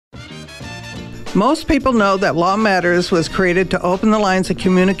Most people know that Law Matters was created to open the lines of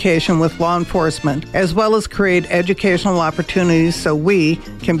communication with law enforcement, as well as create educational opportunities so we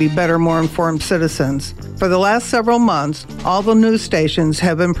can be better, more informed citizens. For the last several months, all the news stations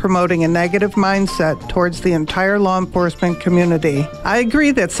have been promoting a negative mindset towards the entire law enforcement community. I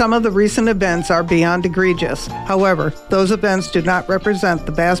agree that some of the recent events are beyond egregious. However, those events do not represent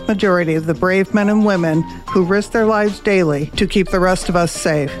the vast majority of the brave men and women who risk their lives daily to keep the rest of us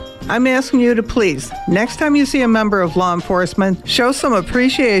safe. I'm asking you to please, next time you see a member of law enforcement, show some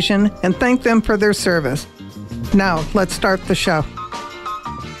appreciation and thank them for their service. Now, let's start the show.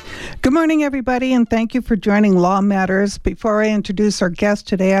 Good morning, everybody, and thank you for joining Law Matters. Before I introduce our guest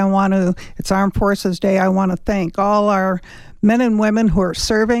today, it's Armed Forces Day. I want to thank all our men and women who are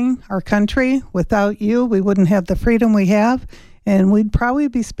serving our country. Without you, we wouldn't have the freedom we have, and we'd probably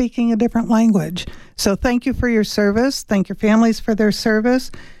be speaking a different language. So thank you for your service. Thank your families for their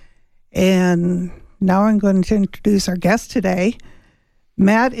service. And now I'm going to introduce our guest today.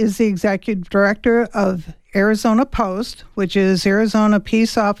 Matt is the Executive Director of Arizona Post, which is Arizona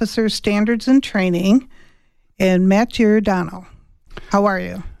Peace Officer Standards and Training, and Matt Giordano. How are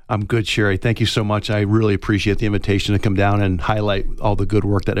you? I'm good, Sherry. Thank you so much. I really appreciate the invitation to come down and highlight all the good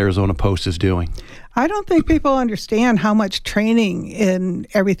work that Arizona Post is doing. I don't think people understand how much training and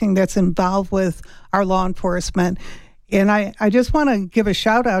everything that's involved with our law enforcement. And I just want to give a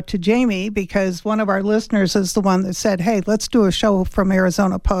shout out to Jamie, because one of our listeners is the one that said, hey, let's do a show from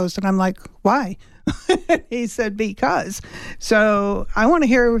Arizona Post. And I'm like, why? He said, because. So I want to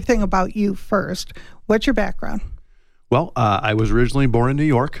hear everything about you first. What's your background? Well, I was originally born in New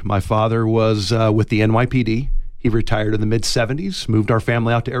York. My father was with the NYPD. He retired in the mid-'70s, moved our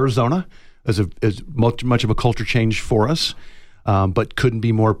family out to Arizona as much of a culture change for us. But couldn't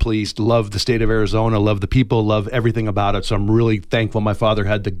be more pleased. Love the state of Arizona, love the people, love everything about it. So I'm really thankful my father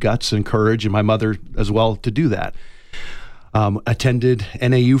had the guts and courage, and my mother as well, to do that. Attended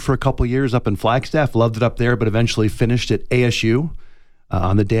NAU for a couple of years up in Flagstaff, loved it up there, but eventually finished at ASU.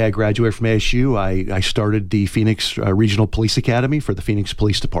 On the day I graduated from ASU, I started the Phoenix Regional Police Academy for the Phoenix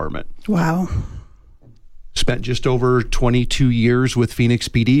Police Department. Wow. Spent just over 22 years with Phoenix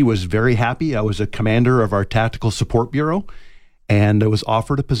PD, was very happy. I was a commander of our Tactical Support Bureau, and I was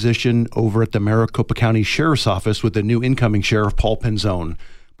offered a position over at the Maricopa County Sheriff's Office with the new incoming Sheriff, Paul Penzone.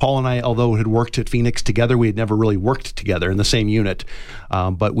 Paul and I, although had worked at Phoenix together, we had never really worked together in the same unit,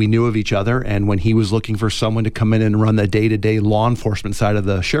 but we knew of each other. And when he was looking for someone to come in and run the day-to-day law enforcement side of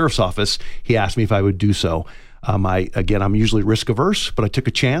the Sheriff's Office, he asked me if I would do so. I'm usually risk averse, but I took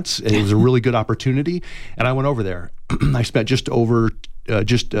a chance. It was a really good opportunity, and I went over there. I spent just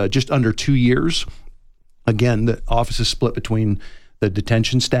under 2 years. Again, the office is split between the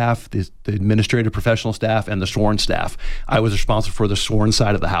detention staff, the administrative professional staff, and the sworn staff. I was responsible for the sworn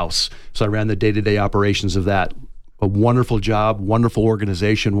side of the house, so I ran the day-to-day operations of that. A wonderful job, wonderful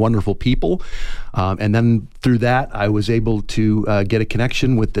organization, wonderful people. And then through that, I was able to get a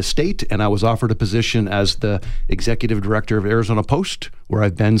connection with the state, and I was offered a position as the Executive Director of Arizona Post, where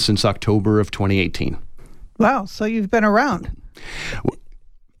I've been since October of 2018. Wow, so you've been around.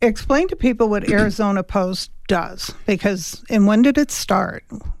 Explain to people what Arizona Post does, and when did it start?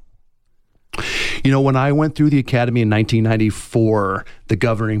 You know, when I went through the academy in 1994, the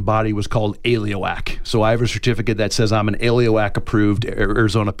governing body was called ALEOAC. So I have a certificate that says I'm an ALEOAC-approved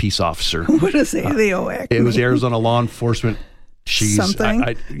Arizona peace officer. What does ALEOAC mean? It was Arizona Law Enforcement.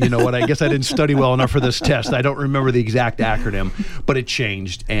 Something? You know what? I guess I didn't study well enough for this test. I don't remember the exact acronym, but it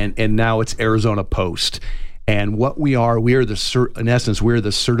changed, and now it's Arizona Post. And what we are in essence, we're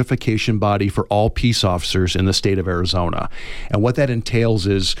the certification body for all peace officers in the state of Arizona. And what that entails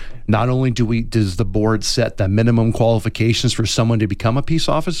is not only does the board set the minimum qualifications for someone to become a peace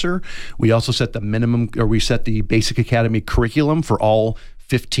officer, we also set the basic academy curriculum for all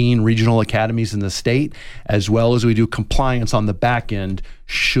 15 regional academies in the state, as well as we do compliance on the back end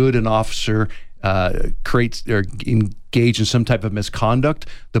should an officer creates or engage in some type of misconduct.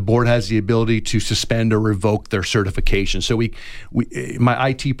 The board has the ability to suspend or revoke their certification. So my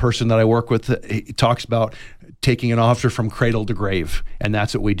IT person that I work with talks about taking an officer from cradle to grave, and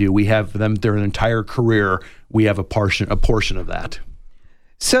that's what we do. We have them their entire career. We have a portion of that.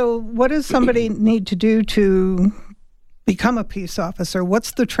 So what does somebody need to do to become a peace officer?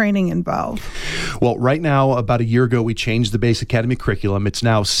 What's the training involved? Well, right now, about a year ago, we changed the base academy curriculum. It's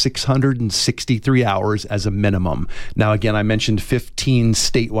now 663 hours as a minimum. Now, again, I mentioned 15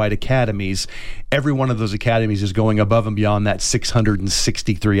 statewide academies. Every one of those academies is going above and beyond that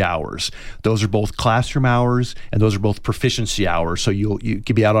 663 hours. Those are both classroom hours, and those are both proficiency hours. So you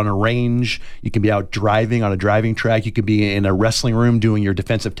can be out on a range, you can be out driving on a driving track, you could be in a wrestling room doing your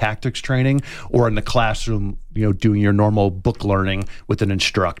defensive tactics training, or in the classroom, doing your normal book learning with an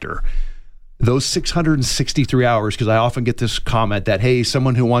instructor. Those 663 hours, because I often get this comment that, hey,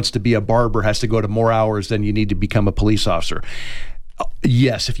 someone who wants to be a barber has to go to more hours than you need to become a police officer.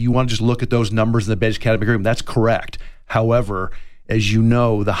 Yes, if you want to just look at those numbers in the base academy curriculum, that's correct. However, as you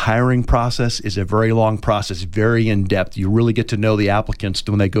know, the hiring process is a very long process, very in-depth. You really get to know the applicants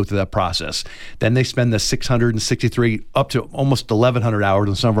when they go through that process. Then they spend the 663 up to almost 1,100 hours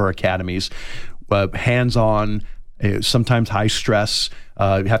in some of our academies, hands-on, sometimes high stress.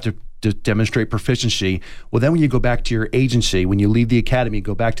 You have to demonstrate proficiency. Well, then when you go back to your agency, when you leave the academy,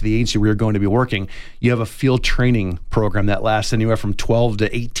 go back to the agency where you're going to be working, you have a field training program that lasts anywhere from 12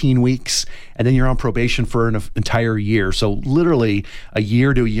 to 18 weeks, and then you're on probation for an entire year. So literally a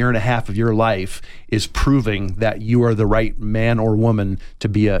year to a year and a half of your life is proving that you are the right man or woman to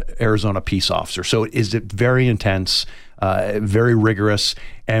be an Arizona peace officer. So it is very intense, very rigorous,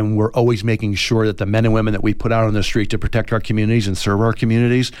 and we're always making sure that the men and women that we put out on the street to protect our communities and serve our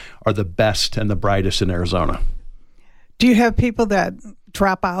communities are the best and the brightest in Arizona. Do you have people that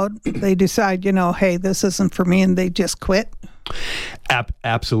drop out? They decide, hey, this isn't for me, and they just quit?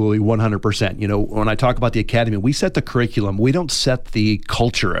 Absolutely, 100%. When I talk about the academy, we set the curriculum. We don't set the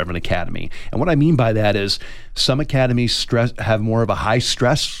culture of an academy. And what I mean by that is some academies have more of a high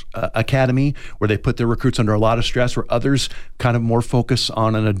stress academy where they put their recruits under a lot of stress, where others kind of more focus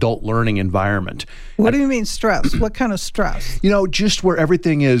on an adult learning environment. What do you mean stress? What kind of stress? Just where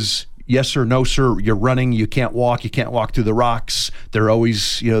everything is yes sir, no sir, you're running, you can't walk through the rocks. They're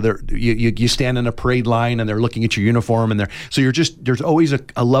always, you stand in a parade line and they're looking at your uniform, and there's always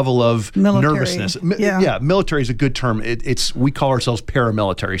a level of military. Nervousness. Yeah, military is a good term. We call ourselves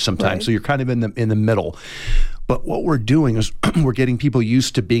paramilitary sometimes, right. So you're kind of in the middle. But what we're doing is we're getting people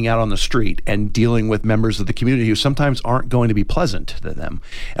used to being out on the street and dealing with members of the community who sometimes aren't going to be pleasant to them.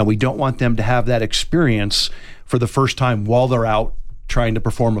 And we don't want them to have that experience for the first time while they're out trying to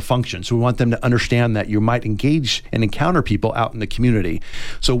perform a function. So we want them to understand that you might engage and encounter people out in the community.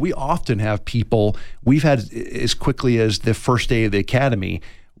 So we often have people, we've had as quickly as the first day of the academy,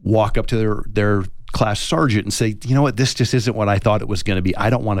 walk up to their class sergeant and say, you know what, this just isn't what I thought it was going to be. I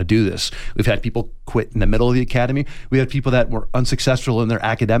don't want to do this. We've had people quit in the middle of the academy. We had people that were unsuccessful in their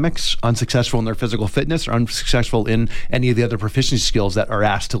academics, unsuccessful in their physical fitness, or unsuccessful in any of the other proficiency skills that are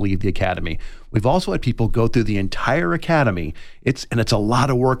asked to leave the academy. We've also had people go through the entire academy. It's a lot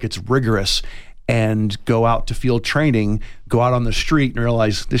of work. It's rigorous. And go out to field training, go out on the street and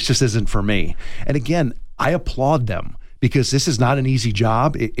realize this just isn't for me. And again, I applaud them, because this is not an easy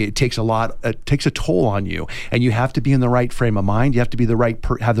job. It takes a lot. It takes a toll on you, and you have to be in the right frame of mind. You have to be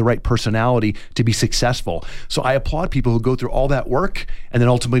have the right personality to be successful. So I applaud people who go through all that work and then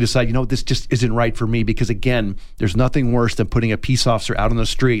ultimately decide, this just isn't right for me. Because again, there's nothing worse than putting a peace officer out on the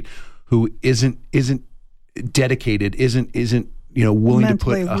street who isn't dedicated, isn't willing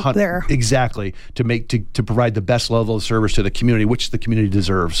mentally to put there exactly to provide the best level of service to the community, which the community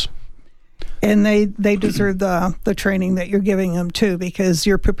deserves. And they deserve the training that you're giving them too, because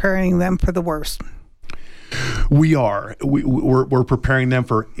you're preparing them for the worst. We are. We're preparing them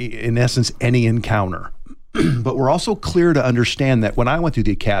for, in essence, any encounter. But we're also clear to understand that when I went through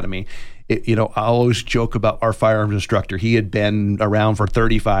the academy, I always joke about our firearms instructor. He had been around for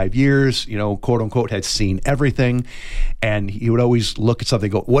 35 years, quote unquote, had seen everything. And he would always look at something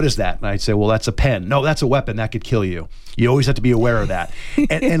and go, what is that? And I'd say, well, that's a pen. No, that's a weapon. That could kill you. You always have to be aware of that.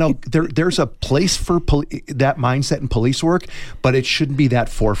 And there's a place for that mindset in police work, but it shouldn't be that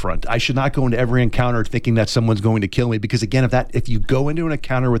forefront. I should not go into every encounter thinking that someone's going to kill me, because again, if you go into an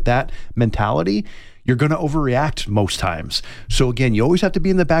encounter with that mentality, you're going to overreact most times. So again, you always have to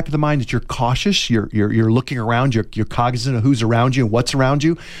be in the back of the mind that you're cautious, you're looking around, you're cognizant of who's around you and what's around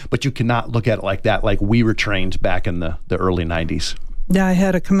you, but you cannot look at it like that, like we were trained back in the early 90s. Yeah, I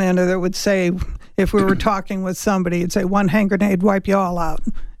had a commander that would say, if we were talking with somebody, he'd say, one hand grenade, wipe you all out.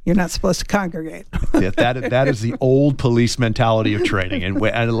 You're not supposed to congregate. Yeah, that is the old police mentality of training. And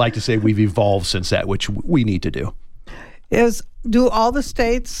I'd like to say we've evolved since that, which we need to do. Do all the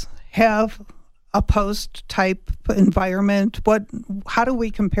states have a post-type environment? How do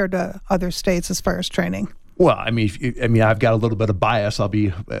we compare to other states as far as training? Well, I mean, I've got a little bit of bias. I'll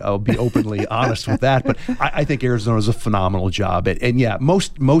be openly honest with that. But I think Arizona is a phenomenal job. And yeah,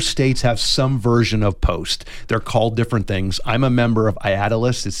 most states have some version of POST. They're called different things. I'm a member of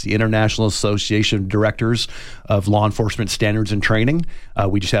IADLEST. It's the International Association of Directors of Law Enforcement Standards and Training.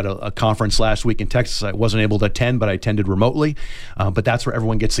 We just had a conference last week in Texas. I wasn't able to attend, but I attended remotely. But that's where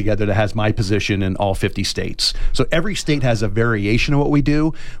everyone gets together that has my position in all 50 states. So every state has a variation of what we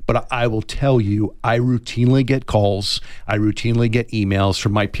do. But I will tell you, I routinely get calls. I routinely get emails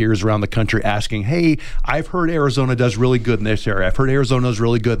from my peers around the country asking, hey, I've heard Arizona does really good in this area. I've heard Arizona is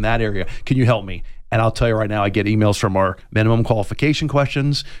really good in that area. Can you help me? And I'll tell you right now, I get emails from our minimum qualification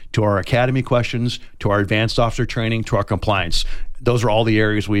questions, to our academy questions, to our advanced officer training, to our compliance. Those are all the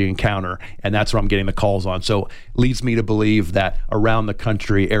areas we encounter, and that's what I'm getting the calls on. So it leads me to believe that around the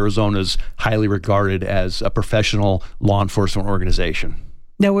country, Arizona is highly regarded as a professional law enforcement organization.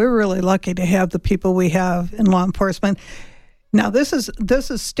 Now, we're really lucky to have the people we have in law enforcement. Now, this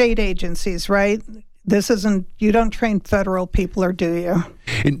is state agencies, right? This isn't, you don't train federal people, or do you?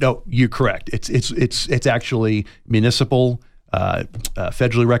 No, you're correct. It's actually municipal,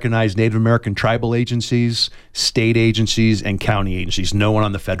 federally recognized Native American tribal agencies, state agencies, and county agencies. No one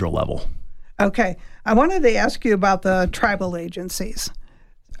on the federal level. Okay. I wanted to ask you about the tribal agencies.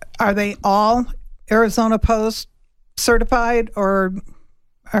 Are they all Arizona Post certified, or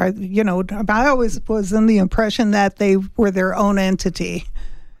I always was in the impression that they were their own entity.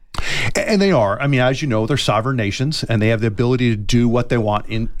 And they are. I mean, as you know, they're sovereign nations, and they have the ability to do what they want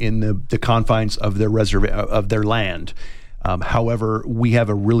in the confines of their of their land. However, we have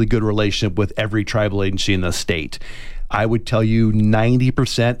a really good relationship with every tribal agency in the state. I would tell you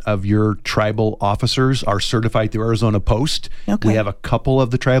 90% of your tribal officers are certified through Arizona Post. Okay. We have a couple of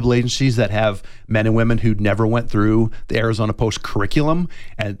the tribal agencies that have men and women who never went through the Arizona Post curriculum.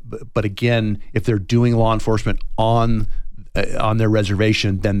 But again, if they're doing law enforcement on their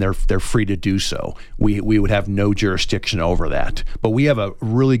reservation, then they're free to do so. We would have no jurisdiction over that. But we have a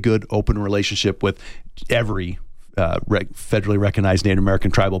really good open relationship with every federally recognized Native American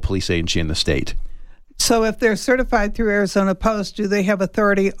tribal police agency in the state. So if they're certified through Arizona Post, do they have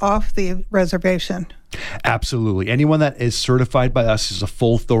authority off the reservation? Absolutely. Anyone that is certified by us is a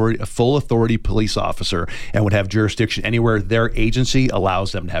full authority police officer and would have jurisdiction anywhere their agency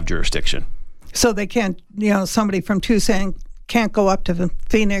allows them to have jurisdiction. So they can't, somebody from Tucson can't go up to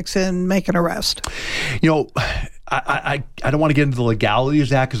Phoenix and make an arrest. I don't want to get into the legalities of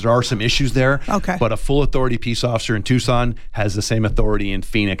that because there are some issues there. Okay. But a full authority peace officer in Tucson has the same authority in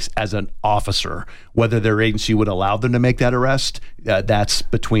Phoenix as an officer. Whether their agency would allow them to make that arrest, that's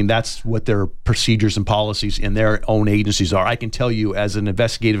what their procedures and policies in their own agencies are. I can tell you, as an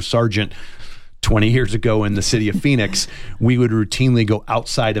investigative sergeant 20 years ago in the city of Phoenix, we would routinely go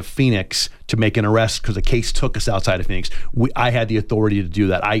outside of Phoenix to make an arrest because a case took us outside of Phoenix. I had the authority to do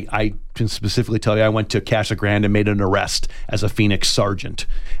that. I can specifically tell you I went to Casa Grande and made an arrest as a Phoenix sergeant,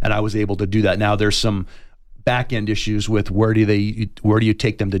 and I was able to do that. Now there's some back-end issues with where do you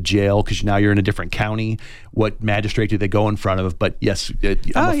take them to jail, because now you're in a different county. What magistrate do they go in front of? But yes, I'm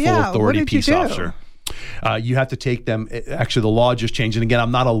a full authority peace officer. You have to take them. Actually, the law just changed. And again,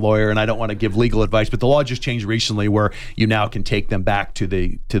 I'm not a lawyer and I don't want to give legal advice, but the law just changed recently where you now can take them back to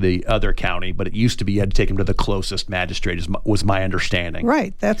the other county. But it used to be you had to take them to the closest magistrate, was my understanding.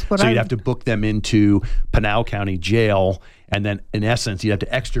 Right. That's what So you'd have to book them into Pinal County Jail. And then in essence, you'd have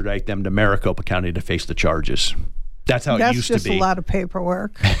to extradite them to Maricopa County to face the charges. That's how it used to be. That's just a lot of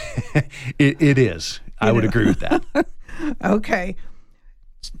paperwork. It is. I would agree with that. Okay.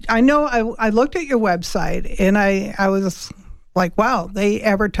 I know I looked at your website and I was like, wow, they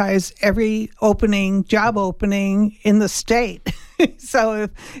advertise every job opening in the state. So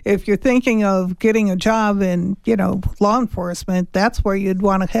if you're thinking of getting a job in, law enforcement, that's where you'd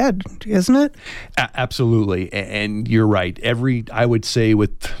want to head, isn't it? Absolutely. And you're right. I would say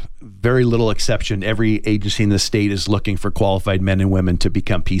with very little exception, every agency in the state is looking for qualified men and women to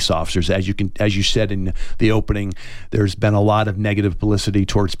become peace officers. As you said in the opening, there's been a lot of negative publicity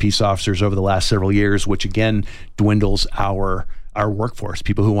towards peace officers over the last several years, which again dwindles our workforce,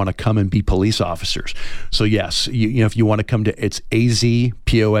 people who want to come and be police officers. So yes, if you want to come to, it's azpost.gov,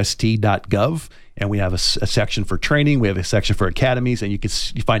 and we have a section for training. We have a section for academies, and you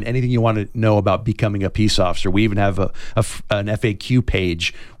find anything you want to know about becoming a peace officer. We even have an FAQ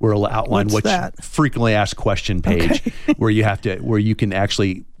page where it'll outline frequently asked question page, where you can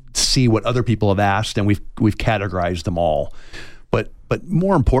actually see what other people have asked, and we've categorized them all. But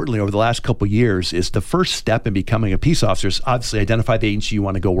more importantly, over the last couple of years, is the first step in becoming a peace officer is obviously identify the agency you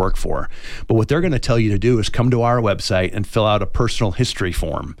want to go work for. But what they're going to tell you to do is come to our website and fill out a personal history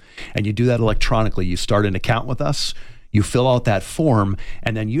form. And you do that electronically. You start an account with us, you fill out that form,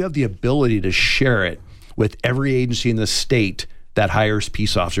 and then you have the ability to share it with every agency in the state that hires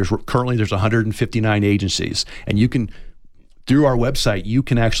peace officers. Currently, there's 159 agencies. And you can, through our website, you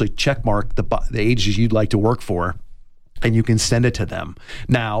can actually check mark the agencies you'd like to work for, and you can send it to them.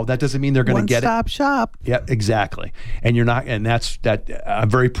 Now, that doesn't mean they're going to get it. One-stop shop. Yeah, exactly. And you're not, and that's that. I'm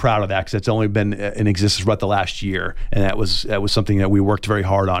very proud of that because it's only been in existence for about the last year, and that was something that we worked very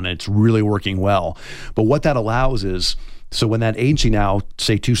hard on, and it's really working well. But what that allows is, so when that agency now,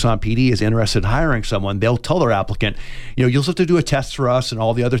 say Tucson PD, is interested in hiring someone, they'll tell their applicant, you'll have to do a test for us and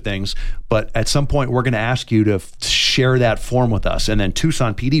all the other things, but at some point we're going to ask you to share that form with us. And then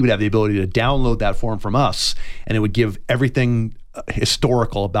Tucson PD would have the ability to download that form from us, and it would give everything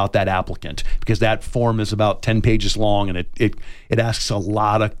historical about that applicant, because that form is about 10 pages long, and it asks a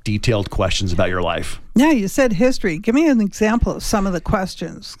lot of detailed questions about your life. Yeah, you said history. Give me an example of some of the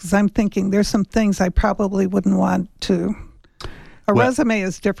questions, because I'm thinking there's some things I probably wouldn't want to. A resume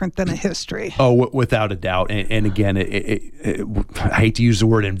is different than a history. Oh, without a doubt. And again, I hate to use the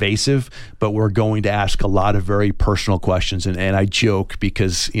word invasive, but we're going to ask a lot of very personal questions. And I joke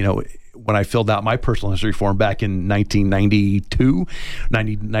because, when I filled out my personal history form back in 1992,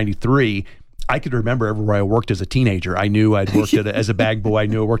 93, I could remember everywhere I worked as a teenager. I knew I'd worked as a bag boy. I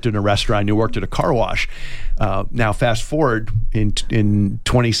knew I worked in a restaurant. I knew I worked at a car wash. Now, fast forward in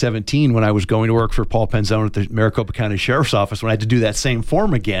 2017, when I was going to work for Paul Penzone at the Maricopa County Sheriff's Office, when I had to do that same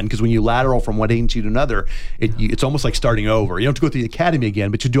form again, because when you lateral from one agency to another, it's almost like starting over. You don't have to go through the academy again,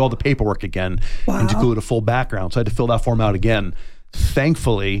 but you do all the paperwork again and to include a full background. So I had to fill that form out again.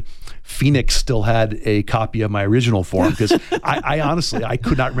 Thankfully, Phoenix still had a copy of my original form, because I honestly, I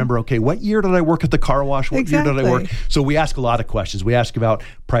could not remember, okay, what year did I work at the car wash? What year did I work? So we ask a lot of questions. We ask about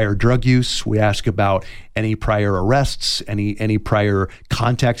prior drug use. We ask about any prior arrests, any prior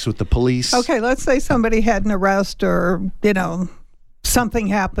contacts with the police. Okay, let's say somebody had an arrest or, something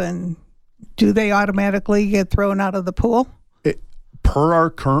happened. Do they automatically get thrown out of the pool? Per our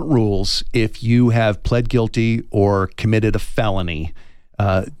current rules, if you have pled guilty or committed a felony,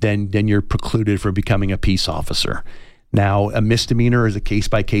 then you're precluded from becoming a peace officer. Now, a misdemeanor is a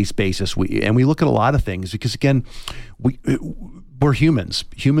case-by-case basis. We look at a lot of things because, again, we're humans.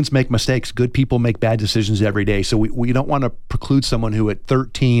 Humans make mistakes. Good people make bad decisions every day. So we don't want to preclude someone who at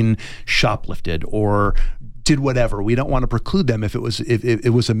 13 shoplifted or did whatever. We don't want to preclude them if it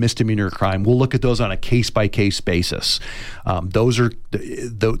was a misdemeanor crime. We'll look at those on a case-by-case basis. Those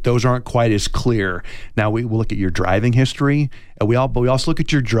aren't quite as clear. Now we'll look at your driving history. But we also look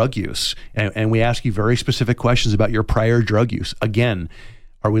at your drug use, and we ask you very specific questions about your prior drug use. Again,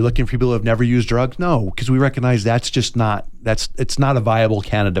 are we looking for people who have never used drugs? No, because we recognize it's not a viable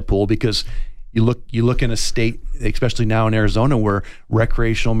candidate pool, because you look in a state, especially now in Arizona, where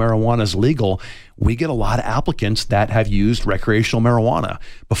recreational marijuana is legal. We get a lot of applicants that have used recreational marijuana.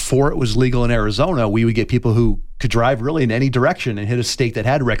 Before it was legal in Arizona, we would get people who could drive really in any direction and hit a state that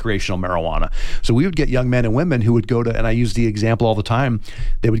had recreational marijuana. So we would get young men and women who would go to, and I use the example all the time,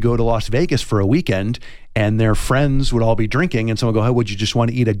 they would go to Las Vegas for a weekend, and their friends would all be drinking, and someone would go, hey, would you just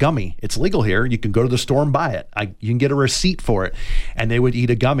want to eat a gummy? It's legal here. You can go to the store and buy it. You can get a receipt for it. And they would eat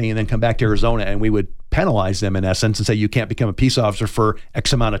a gummy and then come back to Arizona, and we would penalize them in essence and say, you can't become a peace officer for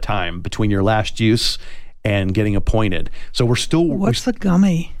X amount of time between your last use and getting appointed. So we're still... What's a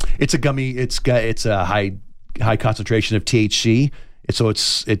gummy? It's a gummy. It's a high concentration of THC. So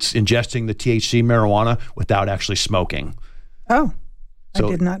it's ingesting the THC marijuana without actually smoking. Oh. So,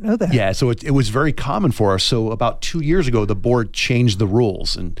 I did not know that. Yeah, so it was very common for us. So about 2 years ago, the board changed the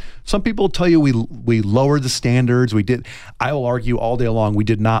rules. And some people tell you we lowered the standards. We did. I will argue all day long we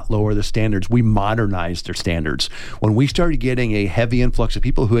did not lower the standards. We modernized their standards. When we started getting a heavy influx of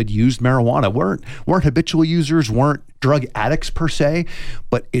people who had used marijuana, weren't habitual users, weren't drug addicts per se,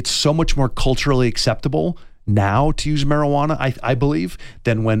 but it's so much more culturally acceptable now to use marijuana, I believe,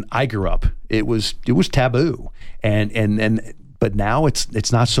 than when I grew up. It was taboo. But now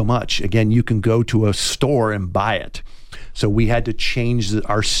it's not so much. Again, you can go to a store and buy it. So we had to change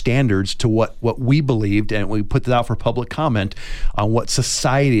our standards to what we believed, and we put that out for public comment on what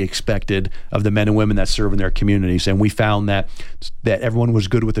society expected of the men and women that serve in their communities. And we found that everyone was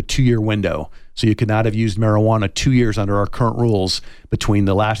good with a 2-year window. So you could not have used marijuana 2 years under our current rules between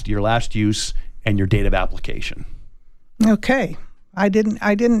your last use and your date of application. Okay. I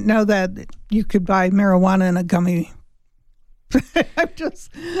didn't know that you could buy marijuana in a gummy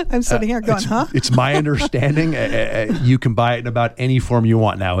I'm sitting here going, huh? It's my understanding you can buy it in about any form you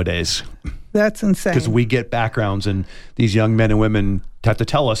want nowadays. That's insane. Because we get backgrounds, and these young men and women have to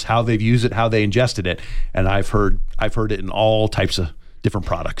tell us how they've used it, how they ingested it, and I've heard it in all types of different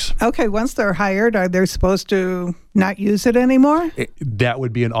products. Okay, once they're hired, are they supposed to not use it anymore? That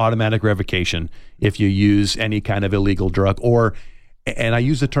would be an automatic revocation if you use any kind of illegal drug, and I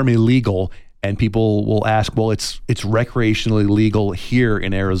use the term illegal. And people will ask, well, it's recreationally legal here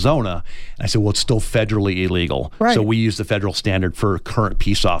in Arizona. And I said, well, it's still federally illegal. Right. So we use the federal standard for current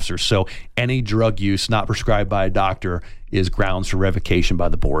peace officers. So any drug use not prescribed by a doctor is grounds for revocation by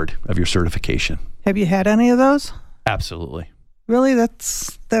the board of your certification. Have you had any of those? Absolutely. Really?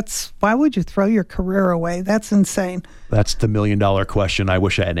 That's why would you throw your career away? That's insane. That's the $1 million question. I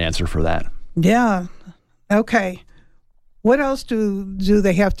wish I had an answer for that. Yeah. Okay. What else do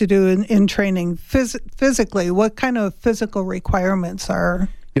they have to do in training physically? What kind of physical requirements are?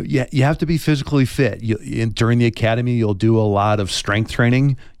 Yeah, you have to be physically fit. During the academy, you'll do a lot of strength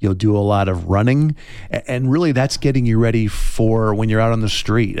training. You'll do a lot of running, and really, that's getting you ready for when you're out on the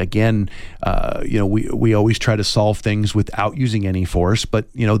street. Again, we always try to solve things without using any force, but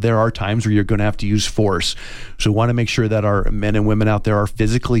there are times where you're going to have to use force. So we want to make sure that our men and women out there are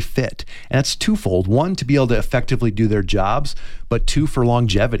physically fit, and that's twofold: one, to be able to effectively do their jobs, but two, for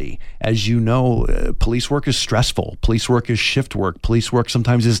longevity. As you know, police work is stressful. Police work is shift work. Police work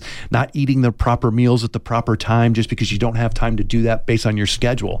sometimes is not eating the proper meals at the proper time just because you don't have time to do that based on your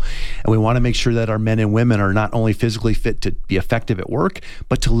schedule. And we want to make sure that our men and women are not only physically fit to be effective at work,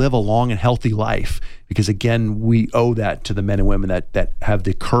 but to live a long and healthy life. Because again, we owe that to the men and women that have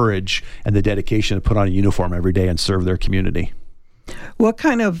the courage and the dedication to put on a uniform every day and serve their community. What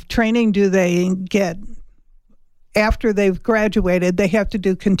kind of training do they get? After they've graduated, they have to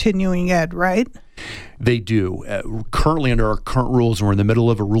do continuing ed, right? They do. Currently, under our current rules, and we're in the middle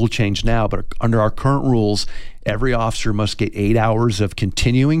of a rule change now, but under our current rules, every officer must get 8 hours of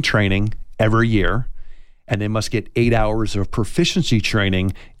continuing training every year, and they must get 8 hours of proficiency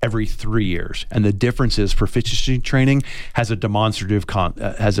training every 3 years. And the difference is proficiency training has a demonstrative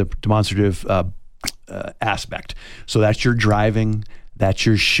aspect. So that's your driving, that's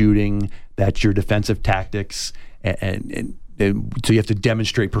your shooting, that's your defensive tactics, and so you have to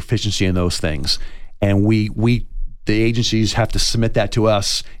demonstrate proficiency in those things. And the agencies have to submit that to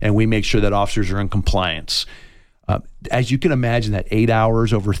us, and we make sure that officers are in compliance. As you can imagine, that 8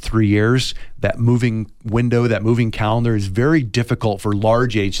 hours over 3 years, that moving window, that moving calendar is very difficult for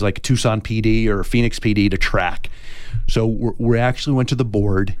large agencies like Tucson PD or Phoenix PD to track. So we actually went to the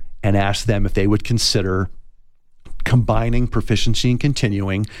board and asked them if they would consider combining proficiency and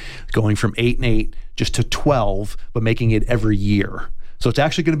continuing, going from 8 and 8 just to 12, but making it every year. So it's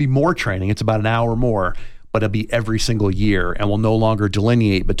actually going to be more training. It's about an hour more, but it'll be every single year, and we'll no longer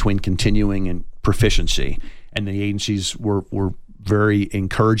delineate between continuing and proficiency. And the agencies were very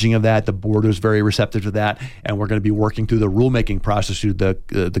encouraging of that. The board was very receptive to that, and we're going to be working through the rulemaking process through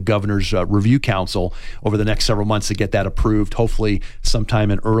the governor's review council over the next several months to get that approved. Hopefully,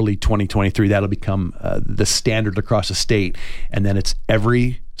 sometime in early 2023, that'll become the standard across the state, and then it's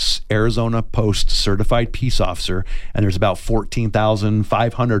every Arizona Post certified peace officer, and there's about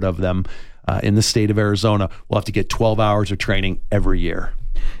 14,500 of them in the state of Arizona. Will have to get 12 hours of training every year.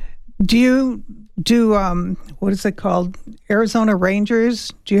 Do you do what is it called? Arizona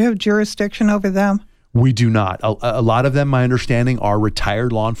Rangers? Do you have jurisdiction over them? We do not. A lot of them, my understanding, are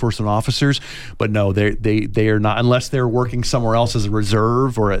retired law enforcement officers, but no, they are not, unless they're working somewhere else as a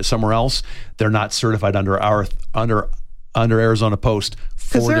reserve or somewhere else. They're not certified under Arizona Post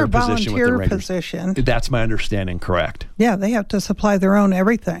for their position with the Rangers. Position. That's my understanding. Correct. Yeah, they have to supply their own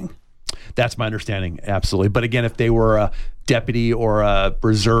everything. That's my understanding. Absolutely. But again, if they were a deputy or a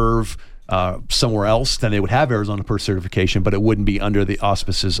reserve somewhere else, then they would have Arizona Post certification, but it wouldn't be under the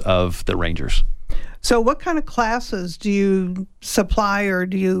auspices of the Rangers. So what kind of classes do you supply or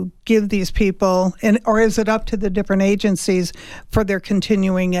do you give these people, or is it up to the different agencies for their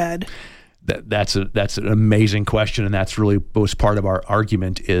continuing ed? That's an amazing question, and that's really was part of our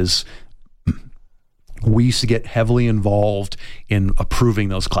argument is we used to get heavily involved in approving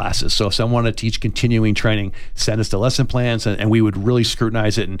those classes. So if someone wanted to teach continuing training, send us the lesson plans, and we would really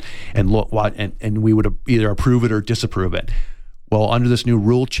scrutinize it and look and we would either approve it or disapprove it. Well, under this new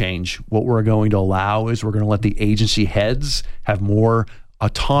rule change, what we're going to allow is we're going to let the agency heads have more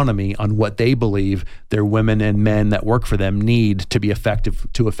autonomy on what they believe their women and men that work for them need to be effective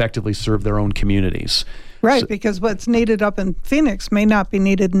to effectively serve their own communities. Right, because what's needed up in Phoenix may not be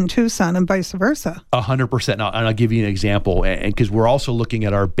needed in Tucson and vice versa. 100%. And I'll give you an example. And because we're also looking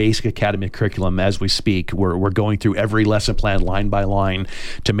at our basic academy curriculum as we speak, we're going through every lesson plan line by line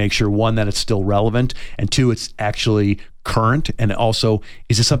to make sure, one, that it's still relevant, and two, it's actually current, and also,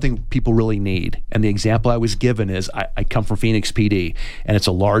 is this something people really need? And the example I was given is, I come from Phoenix PD, and it's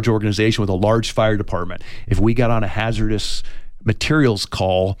a large organization with a large fire department. If we got on a hazardous materials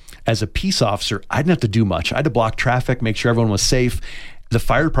call as a peace officer, I didn't have to do much. I had to block traffic, make sure everyone was safe. The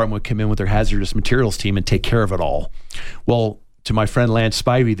fire department would come in with their hazardous materials team and take care of it all. Well, to my friend Lance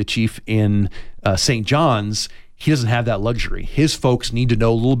Spivey, the chief in St. John's, he doesn't have that luxury. His folks need to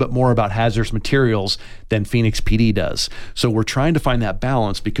know a little bit more about hazardous materials than Phoenix PD does. So we're trying to find that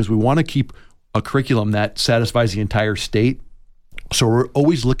balance because we want to keep a curriculum that satisfies the entire state. So we're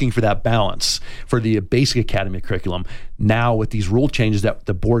always looking for that balance for the basic academy curriculum. Now with these rule changes that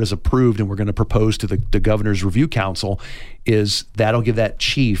the board has approved and we're going to propose to the Governor's Review Council, is that'll give that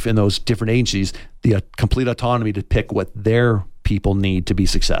chief in those different agencies the complete autonomy to pick what their people need to be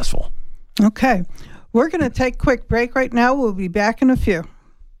successful. Okay. We're going to take a quick break right now. We'll be back in a few.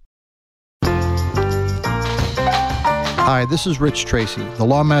 Hi, this is Rich Tracy. The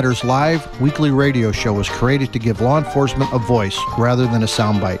Law Matters Live weekly radio show was created to give law enforcement a voice rather than a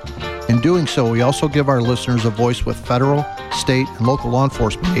soundbite. In doing so, we also give our listeners a voice with federal, state, and local law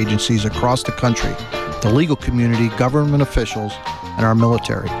enforcement agencies across the country, the legal community, government officials, and our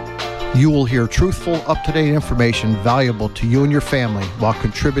military. You will hear truthful, up-to-date information valuable to you and your family while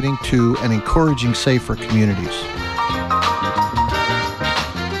contributing to and encouraging safer communities.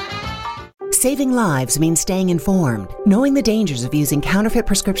 Saving lives means staying informed. Knowing the dangers of using counterfeit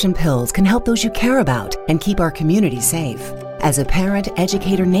prescription pills can help those you care about and keep our community safe. As a parent,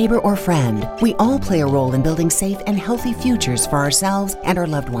 educator, neighbor, or friend, we all play a role in building safe and healthy futures for ourselves and our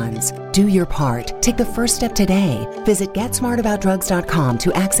loved ones. Do your part. Take the first step today. Visit GetSmartAboutDrugs.com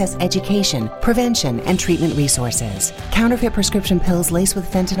to access education, prevention, and treatment resources. Counterfeit prescription pills laced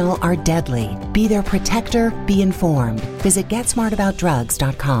with fentanyl are deadly. Be their protector. Be informed. Visit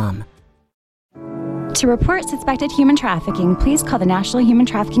GetSmartAboutDrugs.com. To report suspected human trafficking, please call the National Human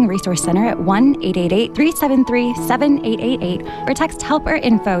Trafficking Resource Center at 1-888-373-7888 or text HELP or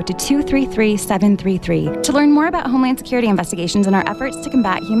INFO to 233-733. To learn more about Homeland Security investigations and our efforts to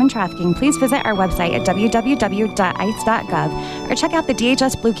combat human trafficking, please visit our website at www.ice.gov or check out the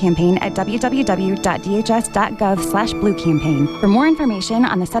DHS Blue Campaign at www.dhs.gov/bluecampaign. For more information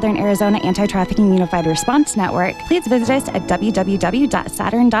on the Southern Arizona Anti-Trafficking Unified Response Network, please visit us at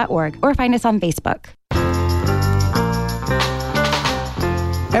www.saturn.org or find us on Facebook.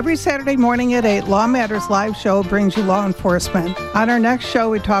 Every Saturday morning at 8, Law Matters Live show brings you law enforcement. On our next show,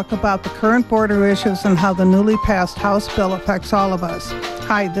 we talk about the current border issues and how the newly passed House bill affects all of us.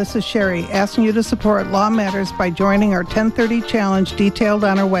 Hi, this is Sherry, asking you to support Law Matters by joining our 1030 challenge detailed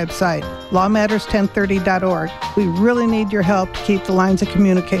on our website, lawmatters1030.org. We really need your help to keep the lines of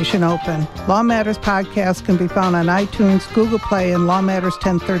communication open. Law Matters podcast can be found on iTunes, Google Play, and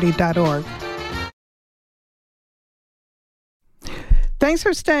lawmatters1030.org. Thanks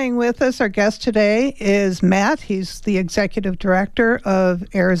for staying with us. Our guest today is Matt. He's the executive director of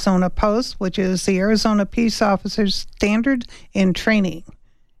Arizona Post, which is the Arizona Peace Officers Standard in Training.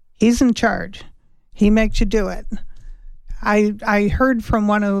 He's in charge. He makes you do it. I heard from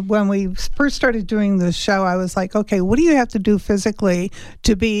when we first started doing this show, I was like, okay, what do you have to do physically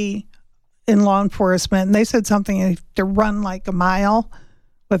to be in law enforcement? And they said something to run like a mile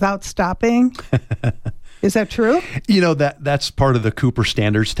without stopping. Is that true? You know, that's part of the Cooper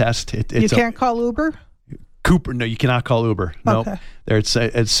Standards test. You can't call Uber? Cooper, no, you cannot call Uber. No, okay.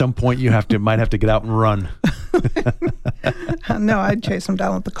 At some point you might have to get out and run. No, I'd chase him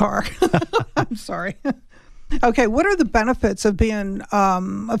down with the car. I'm sorry. Okay, what are the benefits of being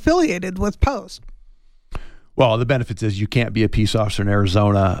affiliated with Post? Well, the benefits is you can't be a peace officer in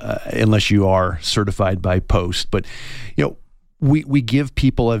Arizona unless you are certified by Post. But, you know, we give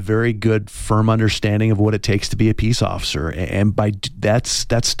people a very good, firm understanding of what it takes to be a peace officer, and that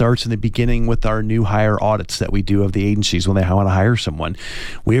starts in the beginning with our new hire audits that we do of the agencies when they want to hire someone.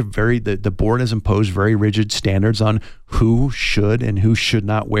 We have the board has imposed very rigid standards on who should and who should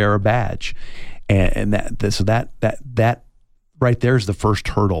not wear a badge, and that right there is the first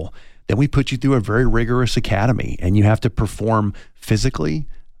hurdle. Then we put you through a very rigorous academy, and you have to perform physically,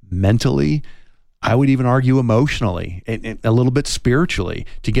 mentally, I would even argue emotionally and a little bit spiritually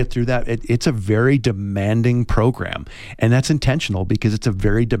to get through that. It's a very demanding program, and that's intentional because it's a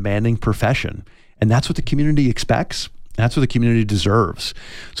very demanding profession, and that's what the community expects. That's what the community deserves.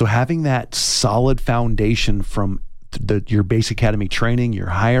 So having that solid foundation from your base academy training, your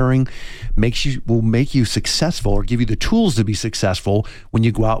hiring will make you successful, or give you the tools to be successful when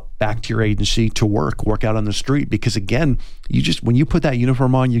you go out back to your agency to work out on the street. Because again, when you put that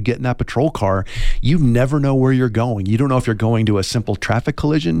uniform on, you get in that patrol car, you never know where you're going. You don't know if you're going to a simple traffic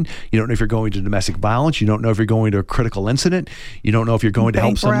collision. You don't know if you're going to domestic violence. You don't know if you're going to a critical incident. You don't know if you're going to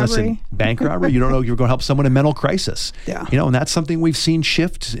help someone that's in bank robbery. You don't know if you're going to help someone in mental crisis. Yeah. And that's something we've seen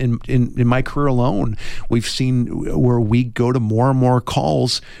shift in my career alone. We've seen where we go to more and more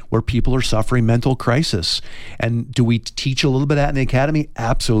calls where people are suffering mental crisis. And do we teach a little bit of that in the academy?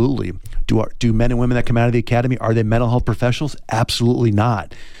 Absolutely. Do men and women that come out of the academy, are they mental health professionals? Absolutely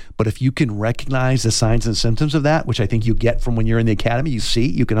not. But if you can recognize the signs and symptoms of that, which I think you get from when you're in the academy, you see,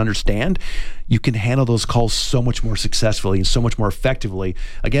 you can understand, you can handle those calls so much more successfully and so much more effectively,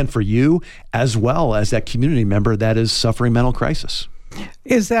 again, for you as well as that community member that is suffering mental crisis.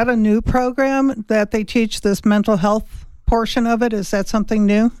 Is that a new program that they teach, this mental health portion of it? Is that something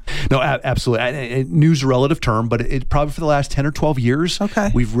new? No, absolutely. New's a relative term, but it probably for the last 10 or 12 years,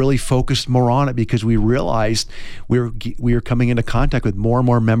 we've really focused more on it because we realized we are coming into contact with more and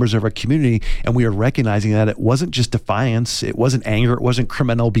more members of our community, and we are recognizing that it wasn't just defiance, it wasn't anger, it wasn't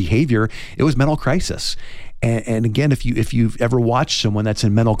criminal behavior, it was mental crisis. And again, if you've ever watched someone that's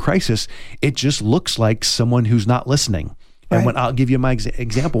in mental crisis, it just looks like someone who's not listening. And when I'll give you my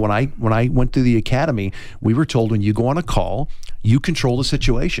example, when I went through the academy, we were told when you go on a call, you control the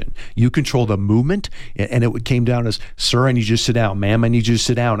situation, you control the movement, and it came down as, sir, I need you to sit down, ma'am, I need you to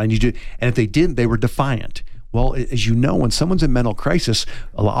sit down, I need you. And if they didn't, they were defiant. Well, as you know, when someone's in mental crisis,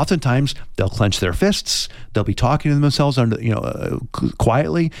 oftentimes they'll clench their fists, they'll be talking to themselves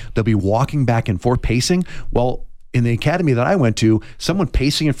quietly, they'll be walking back and forth, pacing. Well, in the academy that I went to, someone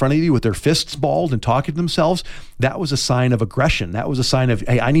pacing in front of you with their fists balled and talking to themselves, that was a sign of aggression. That was a sign of,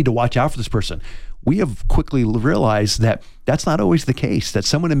 hey, I need to watch out for this person. We have quickly realized that that's not always the case, that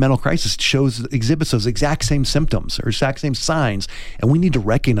someone in mental crisis exhibits those exact same symptoms or exact same signs. And we need to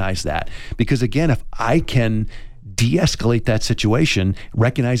recognize that. Because again, if I can de-escalate that situation,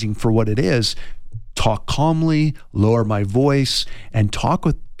 recognizing for what it is, talk calmly, lower my voice, and talk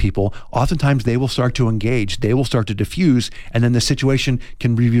with people, oftentimes they will start to engage, they will start to diffuse, and then the situation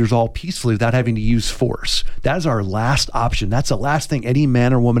can be resolved peacefully without having to use force. That is our last option. That's the last thing any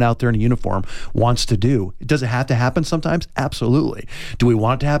man or woman out there in a uniform wants to do. Does it have to happen sometimes? Absolutely. Do we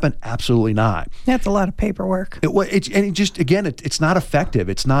want it to happen? Absolutely not. That's a lot of paperwork. It's not effective.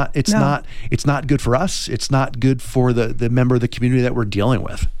 It's not good for us. It's not good for the member of the community that we're dealing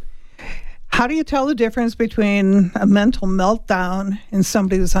with. How do you tell the difference between a mental meltdown and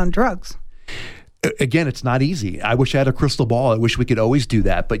somebody who's on drugs? Again, it's not easy. I wish I had a crystal ball. I wish we could always do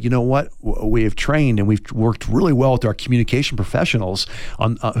that. But you know what? We have trained and we've worked really well with our communication professionals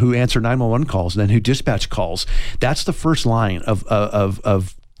on who answer 911 calls and then who dispatch calls. That's the first line of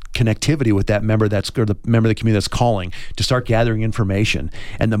connectivity with that member or the member of the community that's calling, to start gathering information.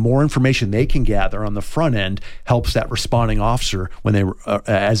 And the more information they can gather on the front end helps that responding officer when they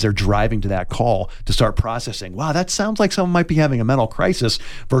as they're driving to that call to start processing, wow, that sounds like someone might be having a mental crisis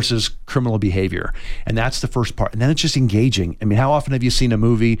versus criminal behavior. And that's the first part. And then it's just engaging. I mean, how often have you seen a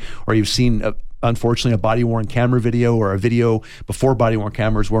movie or you've seen unfortunately a body-worn camera video or a video before body-worn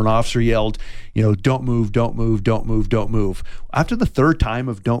cameras where an officer yelled, don't move, don't move, don't move, don't move. After the third time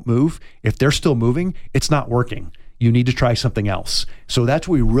of don't move, if they're still moving, it's not working. You need to try something else. So that's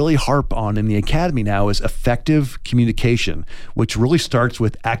what we really harp on in the academy now is effective communication, which really starts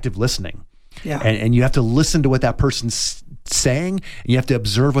with active listening. Yeah. And you have to listen to what that person's saying, and you have to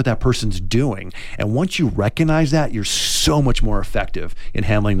observe what that person's doing. And once you recognize that, you're so much more effective in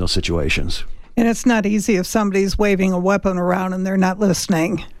handling those situations. And it's not easy if somebody's waving a weapon around and they're not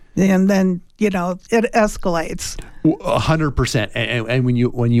listening. And then, it escalates. 100%. And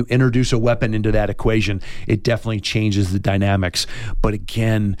when you introduce a weapon into that equation, it definitely changes the dynamics. But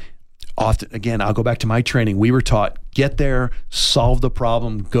again, I'll go back to my training. We were taught, get there, solve the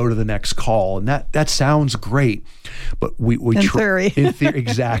problem, go to the next call. And that sounds great. But in theory.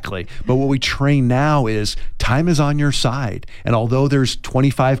 Exactly. But what we train now is time is on your side. And although there's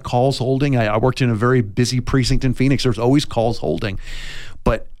 25 calls holding, I worked in a very busy precinct in Phoenix, there's always calls holding.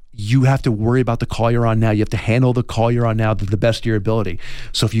 But you have to worry about the call you're on now. You have to handle the call you're on now to the best of your ability.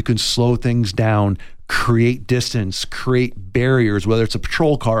 So if you can slow things down, create distance, create barriers, whether it's a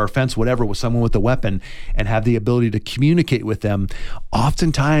patrol car or fence, whatever, with someone with a weapon, and have the ability to communicate with them,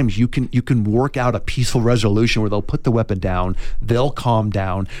 oftentimes you can work out a peaceful resolution where they'll put the weapon down, they'll calm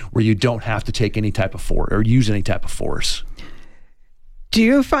down, where you don't have to take any type of force or use any type of force. Do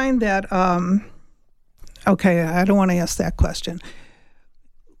you find that, okay, I don't want to ask that question.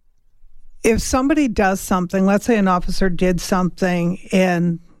 If somebody does something, let's say an officer did something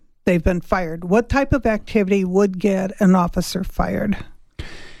and they've been fired, what type of activity would get an officer fired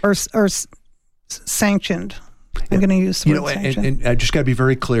or sanctioned? I'm going to use the word sanction. And I just got to be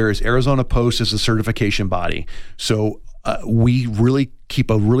very clear, is Arizona Post is a certification body. So we really keep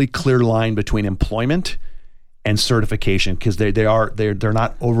a really clear line between employment and certification, because they're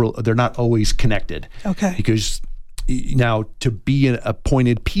not always connected. Okay. Because now, to be an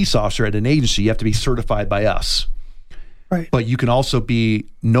appointed peace officer at an agency, you have to be certified by us. Right. But you can also be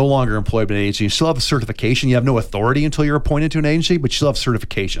no longer employed by an agency. You still have a certification. You have no authority until you're appointed to an agency, but you still have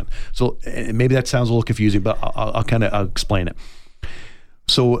certification. So maybe that sounds a little confusing, but I'll explain it.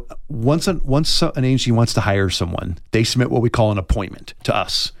 So once an agency wants to hire someone, they submit what we call an appointment to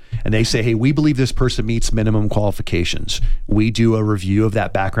us. And they say, hey, we believe this person meets minimum qualifications. We do a review of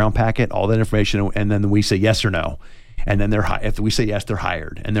that background packet, all that information, and then we say yes or no. And then if we say yes, they're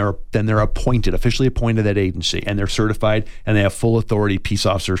hired, and they're appointed, officially appointed at agency, and they're certified, and they have full authority peace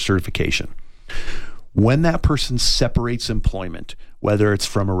officer certification. When that person separates employment, whether it's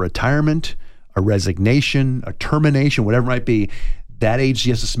from a retirement, a resignation, a termination, whatever it might be, that agency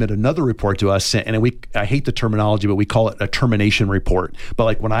has to submit another report to us. And I hate the terminology, but we call it a termination report. But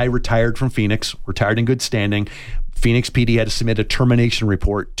like when I retired from Phoenix, retired in good standing, Phoenix PD had to submit a termination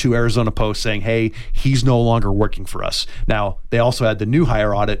report to Arizona Post saying, hey, he's no longer working for us. Now, they also had the new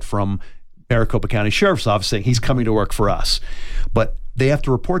hire audit from Maricopa County Sheriff's Office saying he's coming to work for us. But they have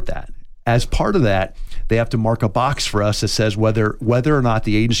to report that. As part of that, they have to mark a box for us that says whether or not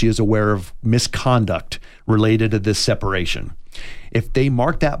the agency is aware of misconduct related to this separation. If they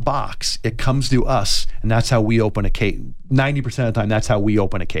mark that box, it comes to us, and that's how we open a case. 90% of the time, that's how we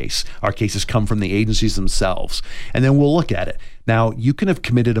open a case. Our cases come from the agencies themselves, and then we'll look at it. Now, you can have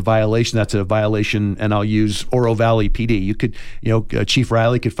committed a violation. That's a violation, and I'll use Oro Valley PD. You could, Chief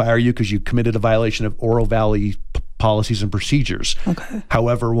Riley could fire you because you committed a violation of Oro Valley policies and procedures. Okay.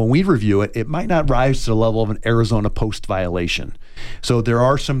 However, when we review it, it might not rise to the level of an Arizona Post violation. So there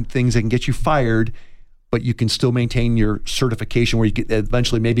are some things that can get you fired, but you can still maintain your certification where you could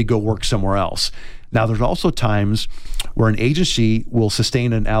eventually maybe go work somewhere else. Now, there's also times where an agency will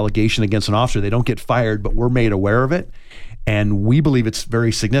sustain an allegation against an officer. They don't get fired, but we're made aware of it, and we believe it's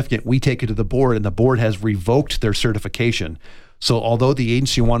very significant. We take it to the board, and the board has revoked their certification. So although the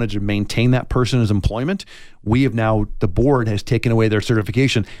agency wanted to maintain that person's employment, the board has taken away their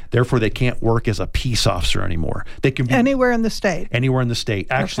certification. Therefore, they can't work as a peace officer anymore. They can be anywhere in the state. Anywhere in the state.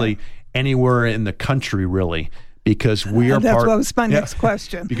 Actually, anywhere in the country, really, because we are That's what was my next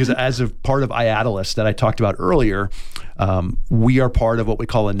question. Because as a part of IADLEST that I talked about earlier, we are part of what we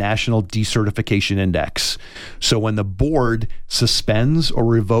call a National Decertification Index. So when the board suspends or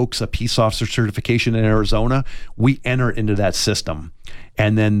revokes a peace officer certification in Arizona, we enter into that system.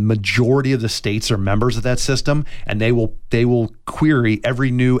 And then majority of the states are members of that system, and they will query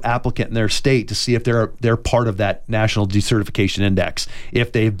every new applicant in their state to see if they're part of that National Decertification Index,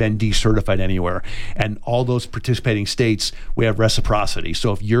 if they've been decertified anywhere. And all those participating states, we have reciprocity.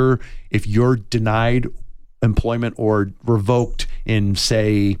 So if you're denied employment or revoked in,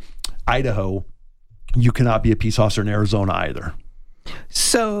 say, Idaho, you cannot be a peace officer in Arizona either.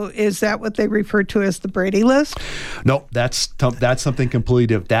 So is that what they refer to as the Brady List? No, that's something completely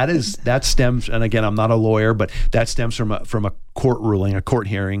different. That stems, and again, I'm not a lawyer, but that stems from a court ruling, a court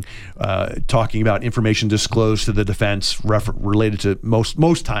hearing, talking about information disclosed to the defense related to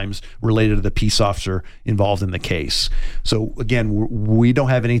most times related to the peace officer involved in the case. So again, we don't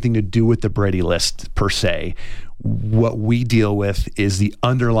have anything to do with the Brady List per se. What we deal with is the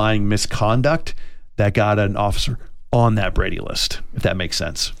underlying misconduct that got an officer on that Brady List, if that makes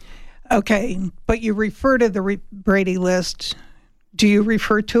sense. Okay, but you refer to the Brady List. Do you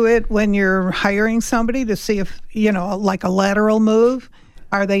refer to it when you're hiring somebody to see if, like a lateral move?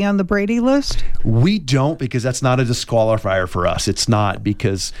 Are they on the Brady List? We don't, because that's not a disqualifier for us. It's not,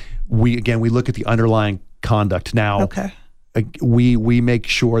 because we look at the underlying conduct. Now, okay. We make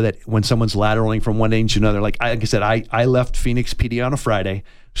sure that when someone's lateraling from one agency to another, like I said, I left Phoenix PD on a Friday,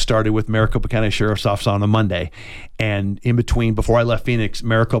 started with Maricopa County Sheriff's Office on a Monday, and in between, before I left Phoenix,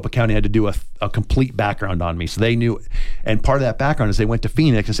 Maricopa County had to do a complete background on me. So they knew, and part of that background is they went to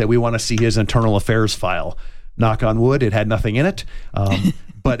Phoenix and said, we want to see his internal affairs file. Knock on wood, it had nothing in it.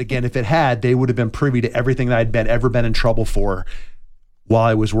 But again, if it had, they would have been privy to everything that I'd ever been in trouble for while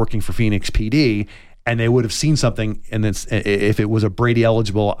I was working for Phoenix PD. And they would have seen something, and then if it was a Brady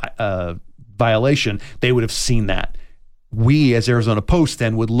eligible violation, they would have seen that. We, as Arizona Post,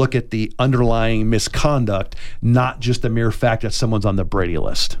 then would look at the underlying misconduct, not just the mere fact that someone's on the Brady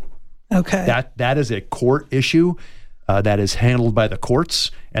List. Okay. That is a court issue. that is handled by the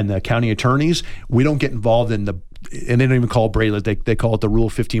courts and the county attorneys. We don't get involved in and they don't even call it Brady list. They call it the Rule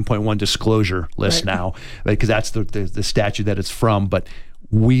 15.1 disclosure list now, because that's the statute that it's from. But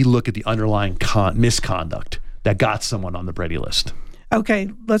we look at the underlying misconduct that got someone on the Brady list. Okay,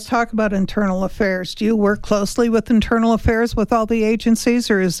 let's talk about internal affairs. Do you work closely with internal affairs with all the agencies,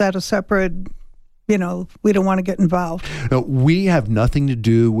 or is that a separate, we don't want to get involved? No, we have nothing to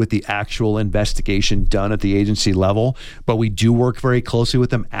do with the actual investigation done at the agency level, but we do work very closely with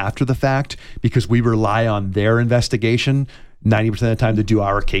them after the fact because we rely on their investigation 90% of the time to do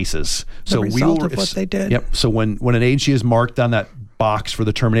our cases. The result of what they did. Yep. So when an agency is marked on that box for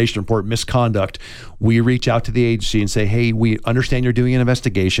the termination report misconduct, we reach out to the agency and say, hey, we understand you're doing an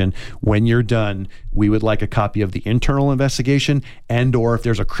investigation. When you're done, we would like a copy of the internal investigation and or if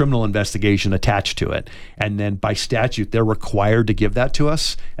there's a criminal investigation attached to it. And then by statute, they're required to give that to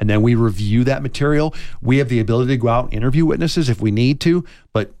us. And then we review that material. We have the ability to go out and interview witnesses if we need to,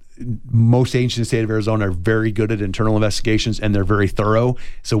 but most agencies in the state of Arizona are very good at internal investigations and they're very thorough.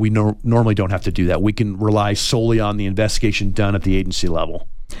 So we normally don't have to do that. We can rely solely on the investigation done at the agency level.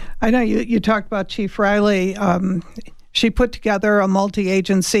 I know you talked about Chief Riley. She put together a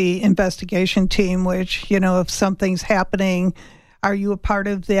multi-agency investigation team, which, if something's happening, are you a part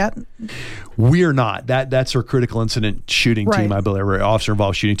of that? We are not. That's our critical incident shooting team, I believe, or officer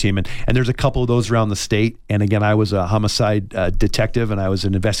involved shooting team. And there's a couple of those around the state. And again, I was a homicide detective and I was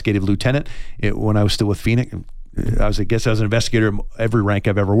an investigative lieutenant when I was still with Phoenix. I was an investigator in every rank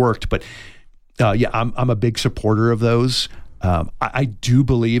I've ever worked. But I'm a big supporter of those. I do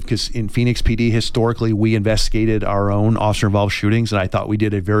believe, because in Phoenix PD, historically, we investigated our own officer-involved shootings, and I thought we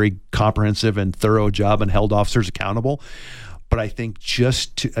did a very comprehensive and thorough job and held officers accountable. But I think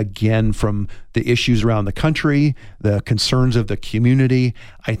from the issues around the country, the concerns of the community,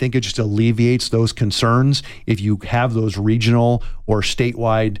 I think it just alleviates those concerns if you have those regional or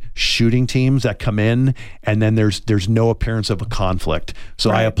statewide shooting teams that come in, and then there's no appearance of a conflict.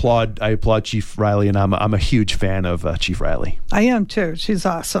 So right. I applaud Chief Riley, and I'm a huge fan of Chief Riley. I am too. She's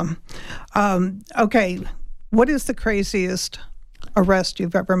awesome. Okay, what is the craziest arrest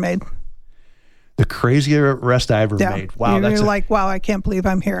you've ever made? The craziest arrest I ever made. Wow. You're wow, I can't believe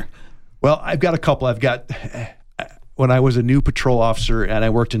I'm here. Well, I've got a couple. When I was a new patrol officer and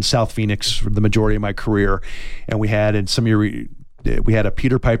I worked in South Phoenix for the majority of my career, and we had a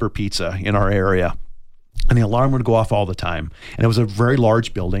Peter Piper Pizza in our area, and the alarm would go off all the time. And it was a very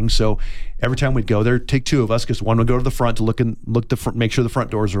large building. So every time we'd go there, take two of us, because one would go to the front to make sure the front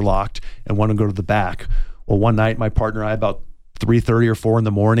doors are locked, and one would go to the back. Well, one night, my partner and I, about 3:30 or 4 in the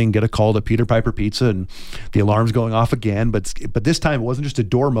morning, get a call to Peter Piper Pizza, and the alarm's going off again. But this time it wasn't just a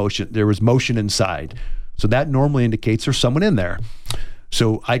door motion; there was motion inside. So that normally indicates there's someone in there.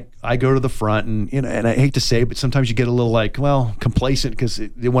 So I go to the front, and I hate to say it, but sometimes you get a little complacent because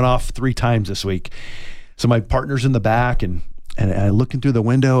it went off 3 times this week. So my partner's in the back, and I looking through the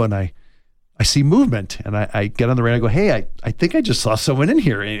window, and I see movement, and I get on the radio. I go, hey, I think I just saw someone in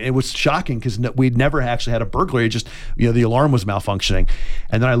here. And it was shocking because we'd never actually had a burglary. Just, the alarm was malfunctioning.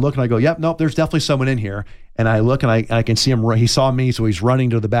 And then I look and I go, yep, nope, there's definitely someone in here. And I look and I can see him. He saw me, so he's running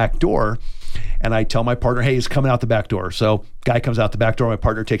to the back door. And I tell my partner, hey, he's coming out the back door. So guy comes out the back door. My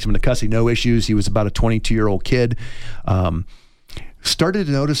partner takes him into custody. No issues. He was about a 22-year-old kid. Started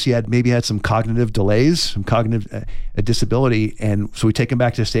to notice he had some cognitive delays, some cognitive disability, and so we take him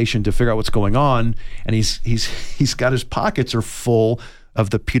back to the station to figure out what's going on. And he's got his pockets are full of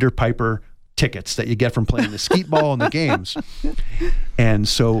the Peter Piper tickets that you get from playing the skeet ball and the games. And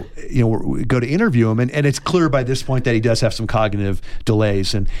so we go to interview him, and it's clear by this point that he does have some cognitive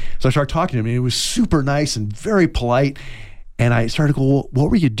delays. And so I started talking to him, and he was super nice and very polite. And I started to go, well,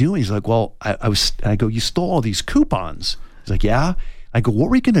 what were you doing? He's like, well, I go, you stole all these coupons. He's like, yeah. I go, what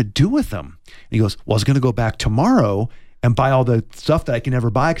were you going to do with them? And he goes, well, I was going to go back tomorrow and buy all the stuff that I can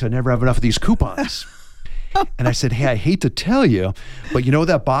never buy because I never have enough of these coupons. And I said, hey, I hate to tell you, but you know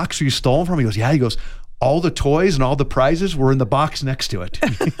that box you stole from? He goes, yeah. He goes, all the toys and all the prizes were in the box next to it.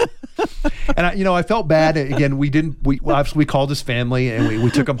 And I felt bad. Again, we obviously called his family and we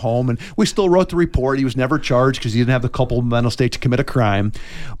took him home, and we still wrote the report. He was never charged because he didn't have the culpable mental state to commit a crime.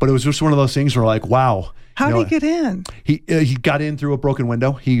 But it was just one of those things where wow. How did he get in? He got in through a broken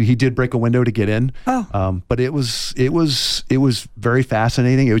window. He did break a window to get in. Oh. But it was very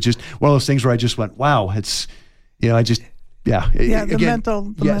fascinating. It was just one of those things where I just went, wow, it's, the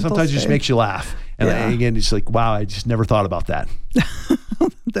mental sometimes state. It just makes you laugh. And again, it's like, wow, I just never thought about that.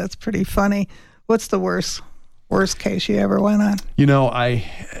 That's pretty funny. What's the worst worst case you ever went on? You know,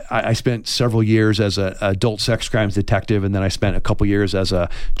 I spent several years as an adult sex crimes detective, and then I spent a couple years as a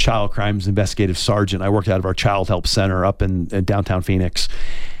child crimes investigative sergeant. I worked out of our Child Help Center up in downtown Phoenix.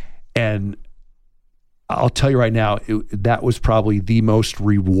 And I'll tell you right now, that was probably the most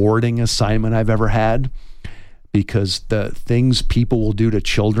rewarding assignment I've ever had, because the things people will do to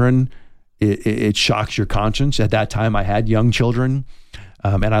children, it shocks your conscience. At that time, I had young children.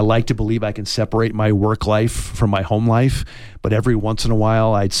 And I like to believe I can separate my work life from my home life. But every once in a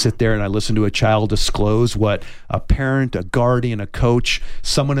while, I'd sit there and I listen to a child disclose what a parent, a guardian, a coach,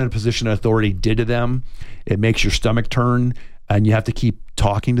 someone in a position of authority did to them. It makes your stomach turn, and you have to keep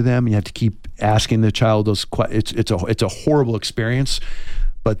talking to them. You have to keep asking the child those questions. It's a horrible experience.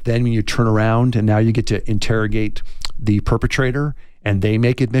 But then when you turn around and now you get to interrogate the perpetrator and they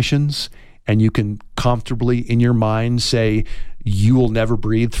make admissions, and you can comfortably in your mind say, you will never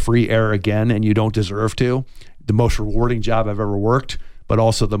breathe free air again and you don't deserve to. The most rewarding job I've ever worked, but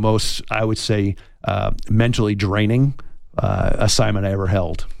also the most, I would say, mentally draining assignment I ever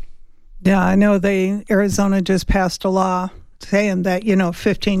held. Yeah, I know Arizona just passed a law saying that,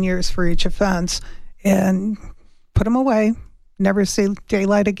 15 years for each offense, and put them away, never see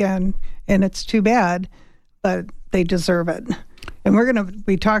daylight again. And it's too bad, but they deserve it. And we're going to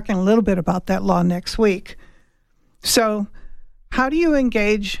be talking a little bit about that law next week. So how do you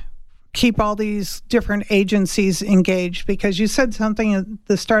keep all these different agencies engaged? Because you said something at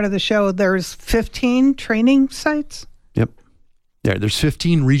the start of the show, there's 15 training sites? Yep. Yeah, there's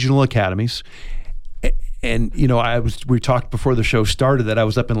 15 regional academies. And, we talked before the show started that I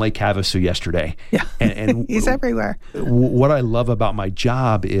was up in Lake Havasu yesterday. Yeah, and he's everywhere. What I love about my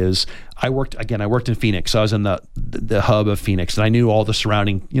job is I worked in Phoenix. So I was in the hub of Phoenix, and I knew all the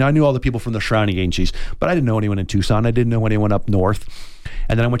surrounding, I knew all the people from the surrounding agencies, but I didn't know anyone in Tucson. I didn't know anyone up north.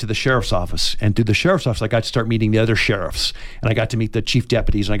 And then I went to the sheriff's office, and through the sheriff's office, I got to start meeting the other sheriffs, and I got to meet the chief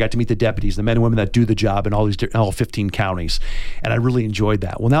deputies, and I got to meet the deputies, the men and women that do the job in all 15 counties. And I really enjoyed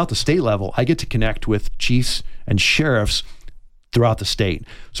that. Well, now at the state level, I get to connect with chiefs and sheriffs throughout the state.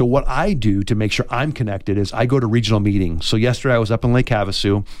 So what I do to make sure I'm connected is I go to regional meetings. So yesterday I was up in Lake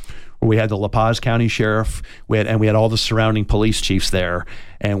Havasu, where we had the La Paz County Sheriff, we had all the surrounding police chiefs there,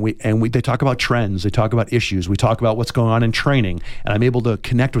 and they talk about trends, they talk about issues, we talk about what's going on in training, and I'm able to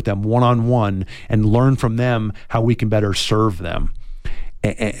connect with them one-on-one and learn from them how we can better serve them.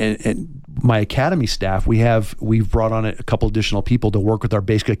 And my academy staff, we've brought on a couple additional people to work with our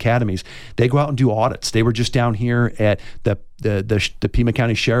basic academies. They go out and do audits. They were just down here at the Pima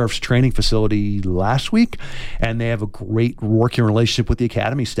County Sheriff's training facility last week, and they have a great working relationship with the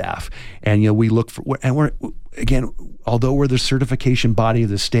academy staff. And we look for, and we're, again, although we're the certification body of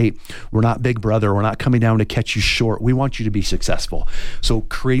the state, we're not Big Brother. We're not coming down to catch you short. We want you to be successful. So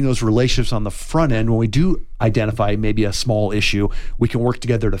creating those relationships on the front end, when we do identify maybe a small issue, we can work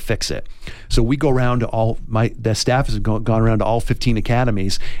together to fix it. So we go around to the staff has gone around to all 15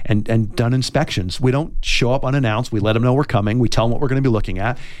 academies and done inspections. We don't show up unannounced. We let them know we're coming. We tell them what we're going to be looking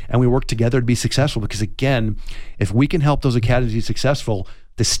at, and we work together to be successful. Because again, if we can help those academies be successful,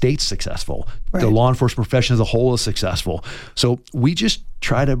 the state's successful. Right. The law enforcement profession as a whole is successful. So we just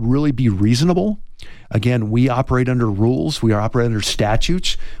try to really be reasonable. Again, we operate under rules, we operate under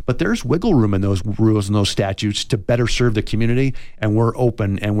statutes, but there's wiggle room in those rules and those statutes to better serve the community, and we're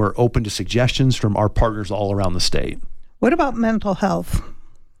open to suggestions from our partners all around the state. What about mental health?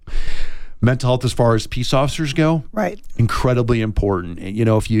 Mental health as far as peace officers go, right? Incredibly important.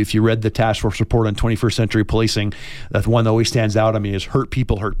 If you read the task force report on 21st century policing, the one that always stands out on me is hurt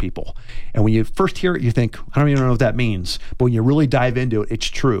people hurt people. And when you first hear it, you think, I don't even know what that means. But when you really dive into it, it's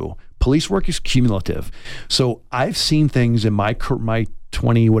true. Police work is cumulative. So I've seen things in my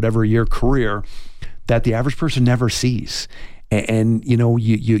 20 whatever year career that the average person never sees. And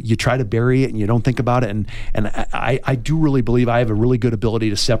you try to bury it and you don't think about it. And I do really believe I have a really good ability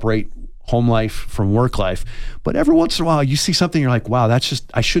to separate home life from work life. But every once in a while you see something, you're like, wow,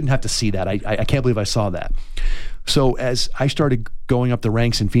 I shouldn't have to see that. I can't believe I saw that. So as I started going up the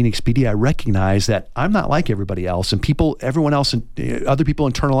ranks in Phoenix PD, I recognized that I'm not like everybody else, and everyone else, other people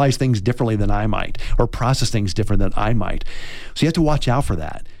internalize things differently than I might, or process things different than I might. So you have to watch out for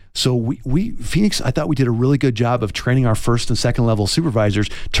that. So Phoenix, I thought we did a really good job of training our first and second level supervisors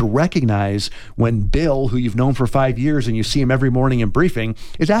to recognize when Bill, who you've known for 5 years and you see him every morning in briefing,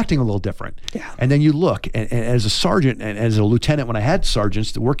 is acting a little different. Yeah. And then you look, and as a sergeant and as a lieutenant, when I had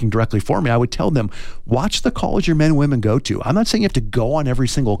sergeants working directly for me, I would tell them, watch the calls your men and women go to. I'm not saying you have to go on every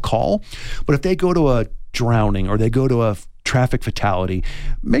single call, but if they go to a drowning or they go to a traffic fatality,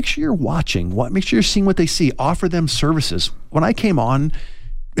 make sure you're watching. Make sure you're seeing what they see. Offer them services. When I came on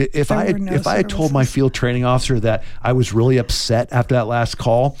If I had told my field training officer that I was really upset after that last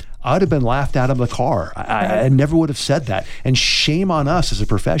call, I'd have been laughed out of the car. I never would have said that. And shame on us as a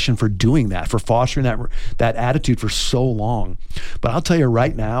profession for doing that, for fostering that attitude for so long. But I'll tell you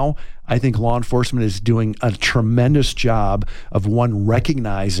right now, I think law enforcement is doing a tremendous job of, one,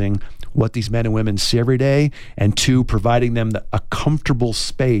 recognizing what these men and women see every day, and two, providing them a comfortable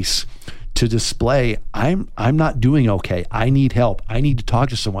space to display, I'm not doing okay. I need help. I need to talk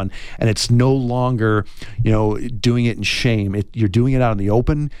to someone. And it's no longer, doing it in shame. You're doing it out in the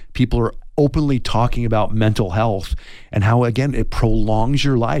open. People are openly talking about mental health and how, again, it prolongs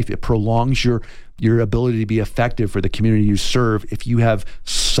your life. It prolongs your ability to be effective for the community you serve if you have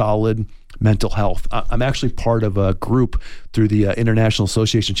solid mental health. I'm actually part of a group through the International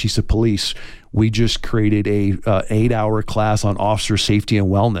Association of Chiefs of Police. We just created a 8-hour class on officer safety and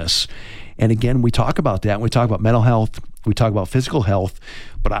wellness. And again, we talk about that. We talk about mental health. We talk about physical health.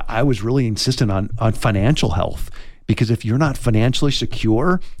 But I was really insistent on financial health, because if you're not financially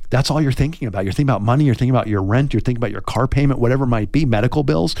secure, that's all you're thinking about. You're thinking about money. You're thinking about your rent. You're thinking about your car payment, whatever it might be, medical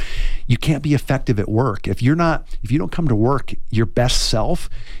bills. You can't be effective at work. If you don't come to work your best self,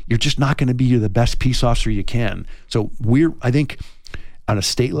 you're just not going to be the best peace officer you can. So I think on a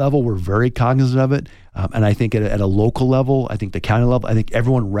state level, we're very cognizant of it. And I think at a local level, I think the county level, I think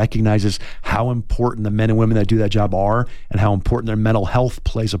everyone recognizes how important the men and women that do that job are, and how important their mental health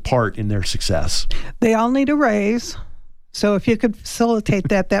plays a part in their success. They all need a raise. So if you could facilitate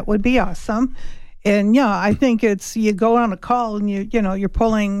that would be awesome. And yeah, I think it's, you go on a call and you're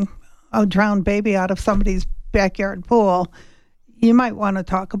pulling a drowned baby out of somebody's backyard pool. You might want to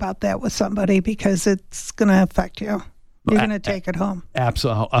talk about that with somebody, because it's going to affect you. You're going to take it home.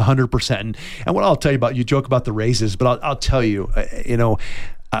 Absolutely, 100%. And what I'll tell you about, you joke about the raises, but I'll tell you,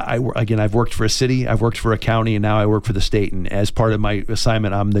 I've worked for a city, I've worked for a county, and now I work for the state. And as part of my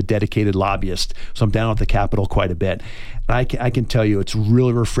assignment, I'm the dedicated lobbyist. So I'm down at the Capitol quite a bit. And I can tell you, it's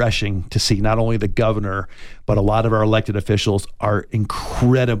really refreshing to see not only the governor, but a lot of our elected officials are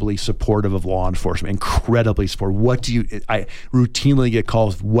incredibly supportive of law enforcement, incredibly supportive. I routinely get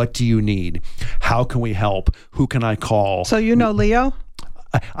calls, what do you need? How can we help? Who can I call? So Leo?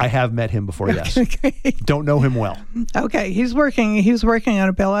 I have met him before, yes. Okay. Don't know him well. Okay, he's working on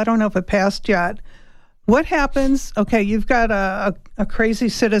a bill. I don't know if it passed yet. What happens? Okay, you've got a crazy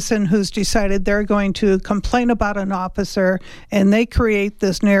citizen who's decided they're going to complain about an officer, and they create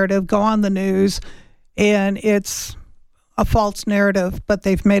this narrative, go on the news, and it's a false narrative, but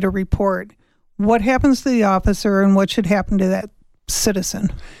they've made a report. What happens to the officer, and what should happen to that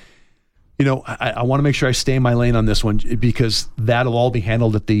citizen? I want to make sure I stay in my lane on this one, because that'll all be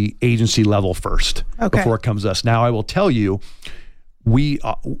handled at the agency level first, before it comes to us. Now, I will tell you,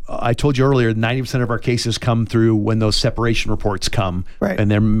 I told you earlier, 90% of our cases come through when those separation reports come, right,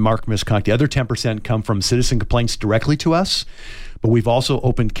 and they're marked misconduct. The other 10% come from citizen complaints directly to us, but we've also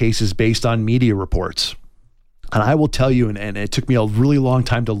opened cases based on media reports. And I will tell you, and it took me a really long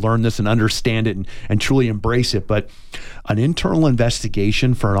time to learn this and understand it and truly embrace it, but an internal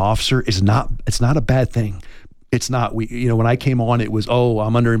investigation for an officer it's not a bad thing. It's not. When I came on, it was,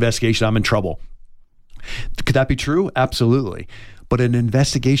 I'm under investigation, I'm in trouble. Could that be true? Absolutely. But an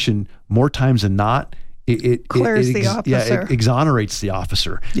investigation, more times than not, it clears the officer. Yeah, it exonerates the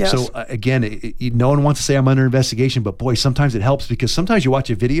officer. Yes. So again, no one wants to say I'm under investigation, but boy, sometimes it helps, because sometimes you watch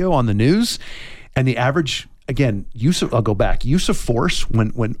a video on the news and the average, again, use of force,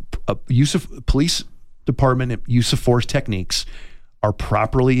 when use of police department use of force techniques are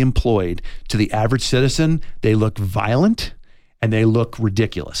properly employed, to the average citizen, they look violent and they look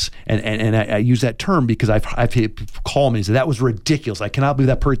ridiculous. And I use that term because I've had people call me and say, that was ridiculous. I cannot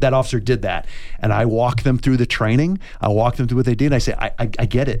believe that officer did that. And I walk them through the training. I walk them through what they did. And I say, I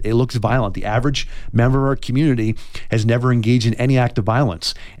get it. It looks violent. The average member of our community has never engaged in any act of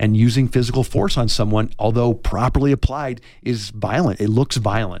violence. And using physical force on someone, although properly applied, is violent. It looks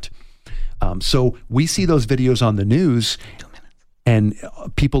violent. So we see those videos on the news, and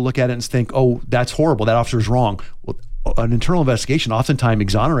people look at it and think, that's horrible. That officer's wrong. Well, an internal investigation oftentimes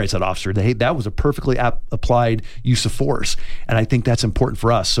exonerates that officer. That was a perfectly applied use of force. And I think that's important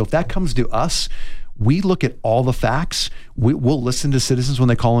for us. So if that comes to us, we look at all the facts. We'll listen to citizens when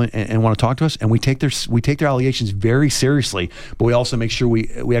they call in and want to talk to us, and we take their allegations very seriously. But we also make sure we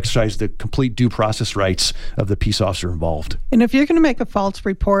exercise the complete due process rights of the peace officer involved. And if you're going to make a false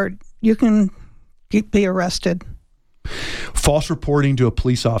report, you can be arrested. False reporting to a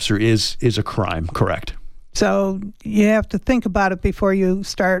police officer is a crime, correct? So you have to think about it before you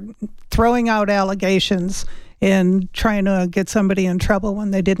start throwing out allegations and trying to get somebody in trouble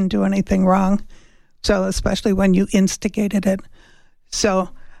when they didn't do anything wrong. So especially when you instigated it. So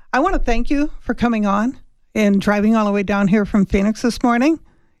I want to thank you for coming on and driving all the way down here from Phoenix this morning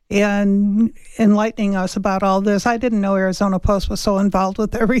and enlightening us about all this. I didn't know Arizona Post was so involved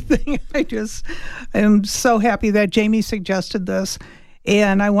with everything. I just am so happy that Jamie suggested this.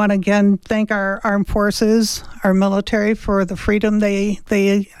 And I want to again thank our armed forces, our military, for the freedom they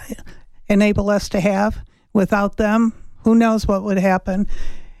enable us to have. Without them, who knows what would happen.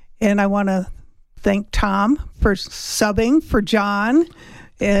 And I want to thank Tom for subbing for John.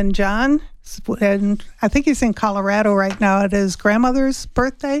 And John, and I think he's in Colorado right now at his grandmother's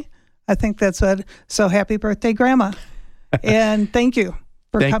birthday. I think that's what. So happy birthday, Grandma. And thank you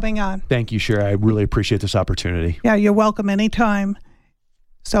for coming on. Thank you, Sherry. I really appreciate this opportunity. Yeah, you're welcome anytime.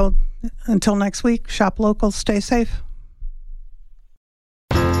 So until next week, shop local, stay safe.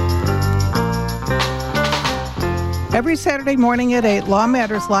 Every Saturday morning at 8, Law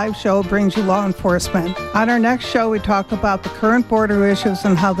Matters live show brings you law enforcement. On our next show, we talk about the current border issues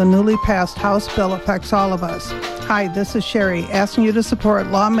and how the newly passed House bill affects all of us. Hi, this is Sherry, asking you to support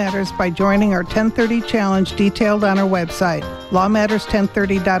Law Matters by joining our 1030 challenge detailed on our website,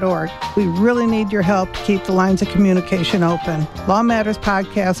 lawmatters1030.org. We really need your help to keep the lines of communication open. Law Matters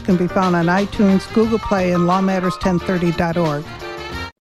podcast can be found on iTunes, Google Play, and lawmatters1030.org.